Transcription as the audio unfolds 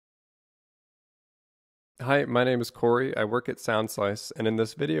Hi, my name is Corey. I work at Soundslice, and in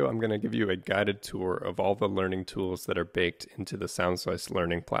this video, I'm going to give you a guided tour of all the learning tools that are baked into the Soundslice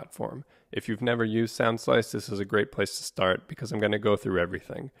learning platform. If you've never used Soundslice, this is a great place to start because I'm going to go through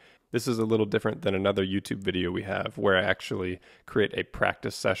everything. This is a little different than another YouTube video we have where I actually create a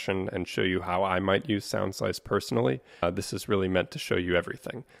practice session and show you how I might use Soundslice personally. This is really meant to show you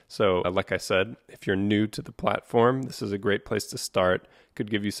everything. So like I said, if you're new to the platform, this is a great place to start.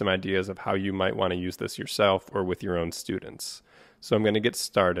 Could give you some ideas of how you might want to use this yourself or with your own students. So I'm going to get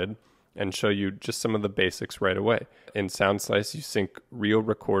started and show you just some of the basics right away. In Soundslice, you sync real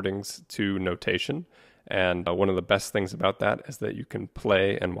recordings to notation. And one of the best things about that is that you can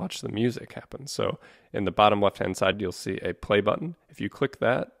play and watch the music happen. So in the bottom left-hand side, you'll see a play button. If you click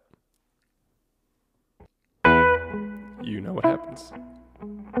that, you know what happens.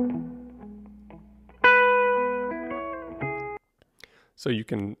 So you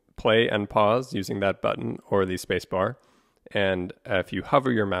can play and pause using that button or the spacebar. And if you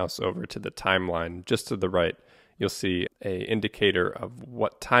hover your mouse over to the timeline just to the right, you'll see an indicator of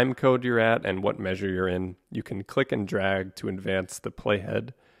what time code you're at and what measure you're in. You can click and drag to advance the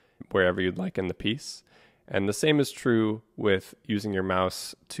playhead wherever you'd like in the piece. And the same is true with using your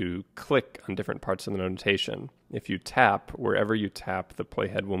mouse to click on different parts of the notation. If you tap, wherever you tap, the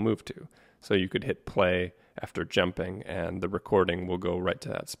playhead will move to. So you could hit play after jumping and the recording will go right to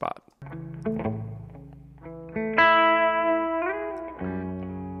that spot.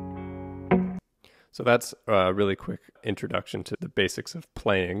 So that's a really quick introduction to the basics of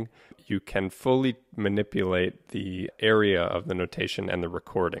playing. You can fully manipulate the area of the notation and the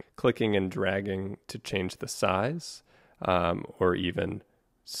recording, clicking and dragging to change the size, or even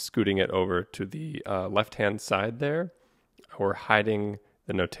scooting it over to the left-hand side there, or hiding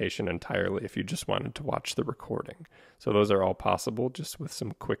the notation entirely if you just wanted to watch the recording. So those are all possible just with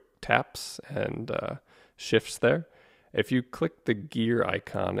some quick taps and shifts there. If you click the gear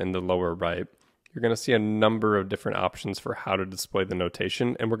icon in the lower right, you're going to see a number of different options for how to display the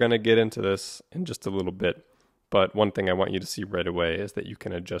notation, and we're going to get into this in just a little bit. But one thing I want you to see right away is that you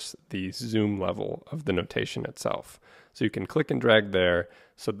can adjust the zoom level of the notation itself. So you can click and drag there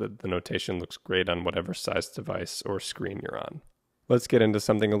so that the notation looks great on whatever size device or screen you're on. Let's get into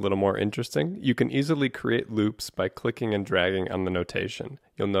something a little more interesting. You can easily create loops by clicking and dragging on the notation.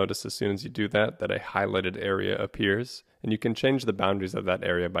 You'll notice as soon as you do that, that a highlighted area appears, and you can change the boundaries of that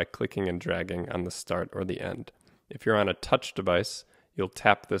area by clicking and dragging on the start or the end. If you're on a touch device, you'll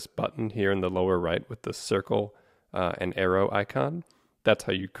tap this button here in the lower right with the circle and arrow icon. That's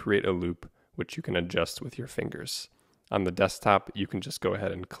how you create a loop, which you can adjust with your fingers. On the desktop, you can just go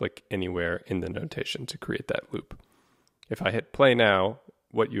ahead and click anywhere in the notation to create that loop. If I hit play now,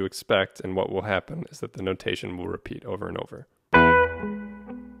 what you expect and what will happen is that the notation will repeat over and over.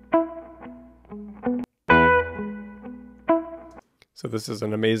 So this is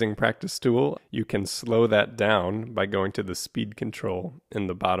an amazing practice tool. You can slow that down by going to the speed control in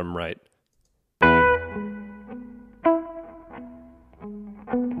the bottom right.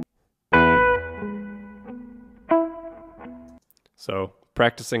 So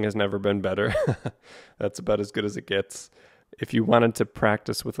practicing has never been better. That's about as good as it gets. If you wanted to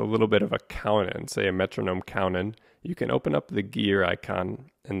practice with a little bit of a count-in, say a metronome count-in, you can open up the gear icon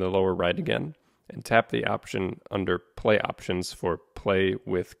in the lower right again and tap the option under play options for play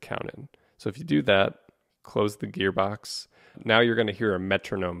with count-in. So if you do that, close the gearbox. Now you're going to hear a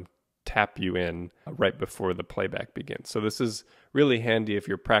metronome tap you in right before the playback begins. So this is really handy if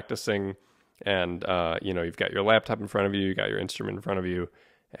you're practicing and you've got your laptop in front of you, you got your instrument in front of you,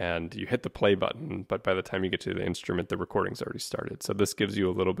 and you hit the play button, but by the time you get to the instrument, the recording's already started. So this gives you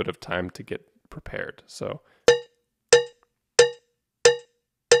a little bit of time to get prepared. So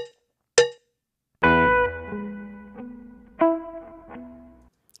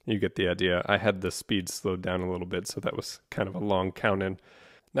you get the idea. I had the speed slowed down a little bit, so that was kind of a long count-in.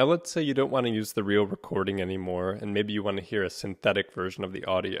 Now let's say you don't want to use the real recording anymore, and maybe you want to hear a synthetic version of the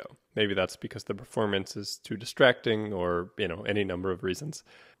audio. Maybe that's because the performance is too distracting or, any number of reasons.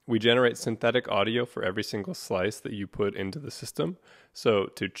 We generate synthetic audio for every single slice that you put into the system. So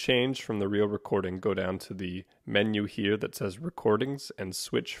to change from the real recording, go down to the menu here that says recordings and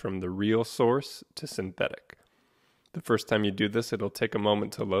switch from the real source to synthetic. The first time you do this, it'll take a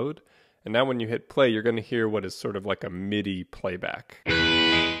moment to load. And now when you hit play, you're going to hear what is sort of like a MIDI playback.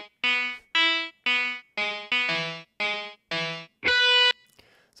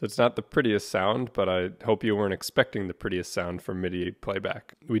 So it's not the prettiest sound, but I hope you weren't expecting the prettiest sound from MIDI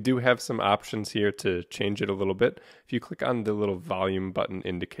playback. We do have some options here to change it a little bit. If you click on the little volume button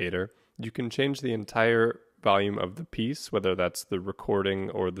indicator, you can change the entire volume of the piece, whether that's the recording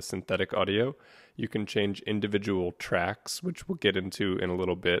or the synthetic audio. You can change individual tracks, which we'll get into in a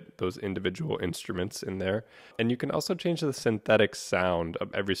little bit, those individual instruments in there. And you can also change the synthetic sound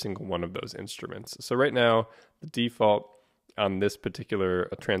of every single one of those instruments. So right now, the default on this particular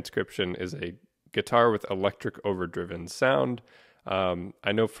transcription is a guitar with electric overdriven sound.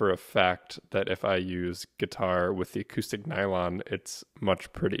 I know for a fact that if I use guitar with the acoustic nylon, it's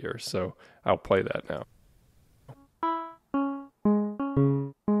much prettier. So I'll play that now.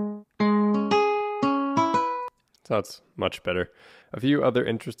 So that's much better. A few other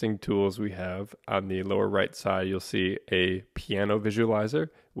interesting tools we have on the lower right side, you'll see a piano visualizer,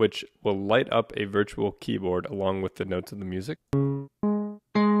 which will light up a virtual keyboard along with the notes of the music.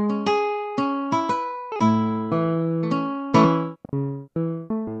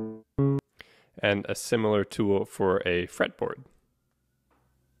 And a similar tool for a fretboard.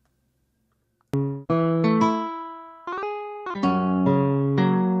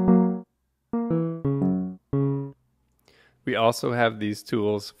 We also have these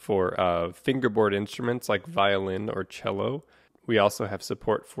tools for fingerboard instruments like violin or cello. We also have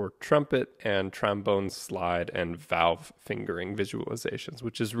support for trumpet and trombone slide and valve fingering visualizations,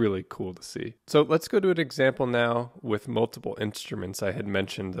 which is really cool to see. So let's go to an example now with multiple instruments. I had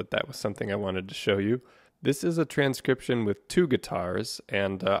mentioned that was something I wanted to show you. This is a transcription with 2 guitars,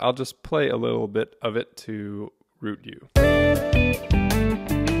 and I'll just play a little bit of it to root you.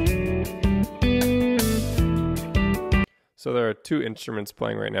 So there are 2 instruments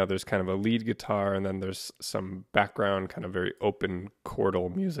playing right now. There's kind of a lead guitar, and then there's some background, kind of very open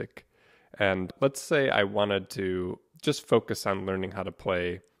chordal music. And let's say I wanted to just focus on learning how to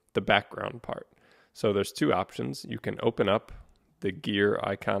play the background part. So there's 2 options. You can open up the gear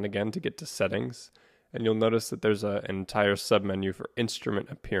icon again to get to settings, and you'll notice that there's an entire submenu for instrument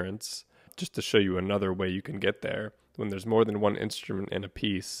appearance. Just to show you another way you can get there, when there's more than one instrument in a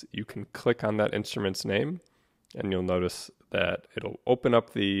piece, you can click on that instrument's name, and you'll notice that it'll open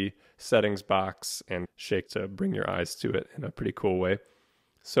up the settings box and shake to bring your eyes to it in a pretty cool way.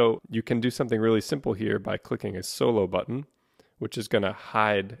 So you can do something really simple here by clicking a solo button, which is going to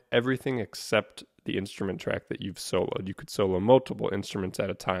hide everything except the instrument track that you've soloed. You could solo multiple instruments at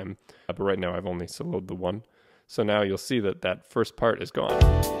a time, but right now I've only soloed the one. So now you'll see that that first part is gone.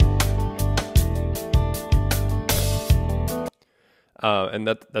 And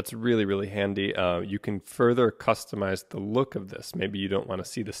that's really, really handy. You can further customize the look of this. Maybe you don't want to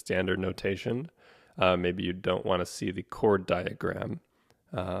see the standard notation. Maybe you don't want to see the chord diagram.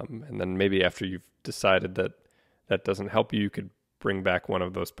 And then maybe after you've decided that that doesn't help you, you could bring back one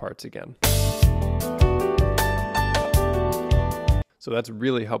of those parts again. So that's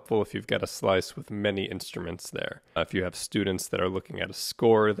really helpful if you've got a slice with many instruments there. If you have students that are looking at a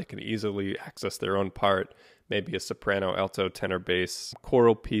score, they can easily access their own part. Maybe a soprano, alto, tenor, bass,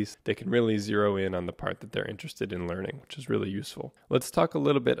 choral piece. They can really zero in on the part that they're interested in learning, which is really useful. Let's talk a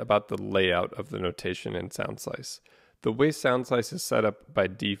little bit about the layout of the notation in Soundslice. The way Soundslice is set up by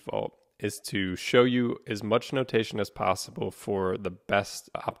default is to show you as much notation as possible for the best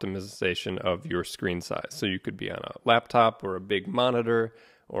optimization of your screen size. So you could be on a laptop or a big monitor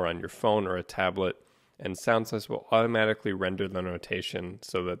or on your phone or a tablet, and Soundslice will automatically render the notation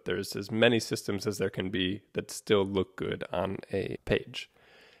so that there's as many systems as there can be that still look good on a page.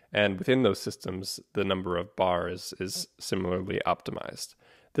 And within those systems, the number of bars is similarly optimized.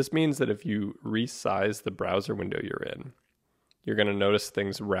 This means that if you resize the browser window you're in, you're going to notice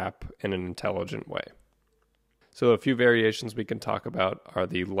things wrap in an intelligent way. So a few variations we can talk about are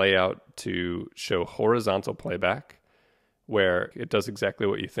the layout to show horizontal playback, where it does exactly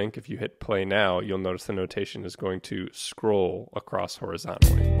what you think. If you hit play now, you'll notice the notation is going to scroll across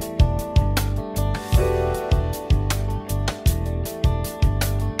horizontally.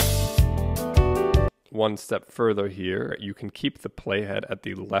 One step further here, you can keep the playhead at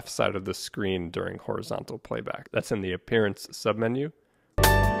the left side of the screen during horizontal playback. That's in the Appearance submenu.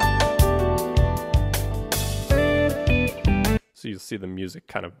 So you'll see the music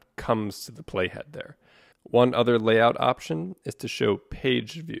kind of comes to the playhead there. One other layout option is to show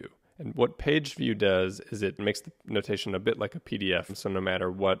page view. And what page view does is it makes the notation a bit like a PDF. So no matter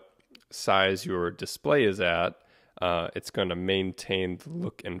what size your display is at, it's going to maintain the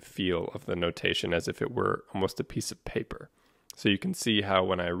look and feel of the notation as if it were almost a piece of paper. So you can see how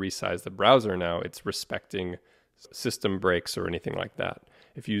when I resize the browser now, it's respecting system breaks or anything like that.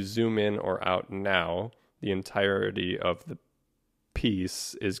 If you zoom in or out now, the entirety of the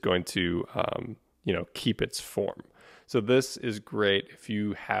piece is going to keep its form. So this is great if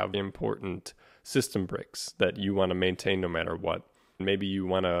you have important system breaks that you want to maintain no matter what. Maybe you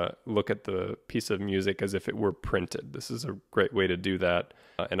want to look at the piece of music as if it were printed. This is a great way to do that.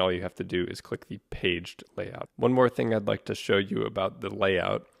 And all you have to do is click the paged layout. One more thing I'd like to show you about the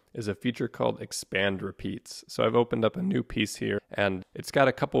layout is a feature called Expand Repeats. So I've opened up a new piece here, and it's got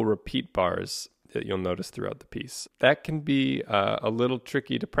a couple repeat bars that you'll notice throughout the piece. That can be a little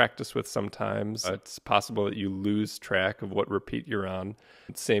tricky to practice with sometimes. It's possible that you lose track of what repeat you're on.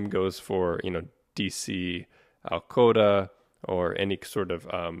 Same goes for, DC, al coda, or any sort of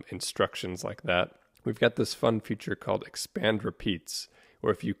instructions like that. We've got this fun feature called Expand Repeats,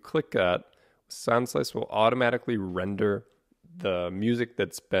 where if you click that, Soundslice will automatically render the music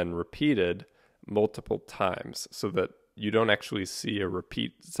that's been repeated multiple times so that you don't actually see a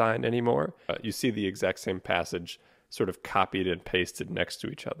repeat sign anymore. You see the exact same passage sort of copied and pasted next to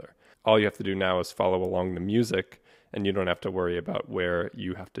each other. All you have to do now is follow along the music, and you don't have to worry about where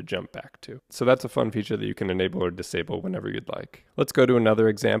you have to jump back to. So that's a fun feature that you can enable or disable whenever you'd like. Let's go to another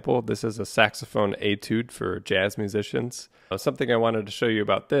example. This is a saxophone etude for jazz musicians. Something I wanted to show you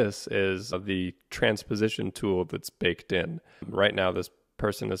about this is the transposition tool that's baked in. Right now, this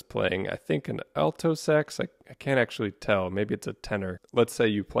person is playing, I think, an alto sax. I can't actually tell. Maybe it's a tenor. Let's say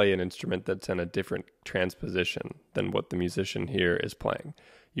you play an instrument that's in a different transposition than what the musician here is playing.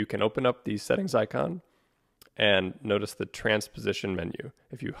 You can open up the settings icon and notice the transposition menu.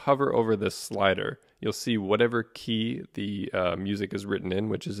 If you hover over this slider, you'll see whatever key the music is written in,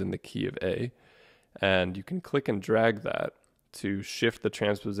 which is in the key of A. And you can click and drag that to shift the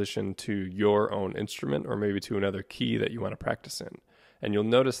transposition to your own instrument or maybe to another key that you want to practice in. And you'll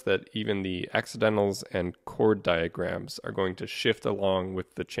notice that even the accidentals and chord diagrams are going to shift along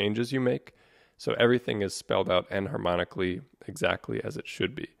with the changes you make. So everything is spelled out enharmonically exactly as it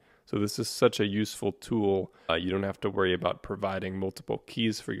should be. So this is such a useful tool. You don't have to worry about providing multiple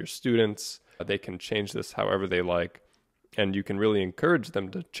keys for your students. They can change this however they like. And you can really encourage them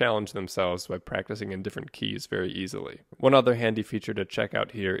to challenge themselves by practicing in different keys very easily. One other handy feature to check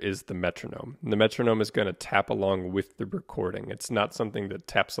out here is the metronome. The metronome is going to tap along with the recording. It's not something that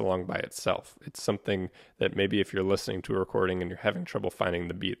taps along by itself. It's something that maybe if you're listening to a recording and you're having trouble finding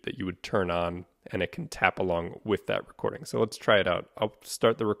the beat, that you would turn on and it can tap along with that recording. So let's try it out. I'll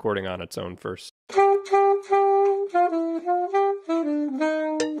start the recording on its own first.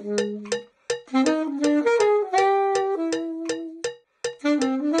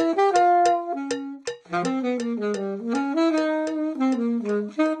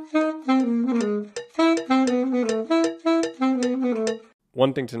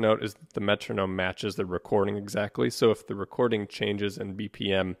 One thing to note is that the metronome matches the recording exactly. So if the recording changes in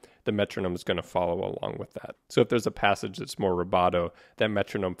BPM, the metronome is going to follow along with that. So if there's a passage that's more rubato, that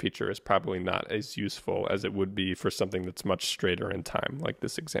metronome feature is probably not as useful as it would be for something that's much straighter in time, like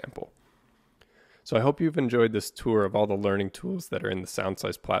this example. So I hope you've enjoyed this tour of all the learning tools that are in the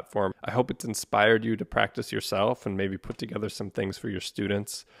Soundslice platform. I hope it's inspired you to practice yourself and maybe put together some things for your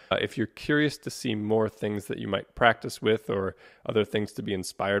students. If you're curious to see more things that you might practice with or other things to be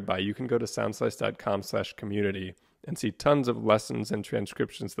inspired by, you can go to soundslice.com/community and see tons of lessons and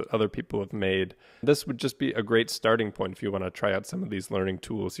transcriptions that other people have made. This would just be a great starting point if you want to try out some of these learning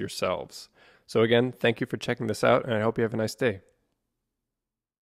tools yourselves. So again, thank you for checking this out, and I hope you have a nice day.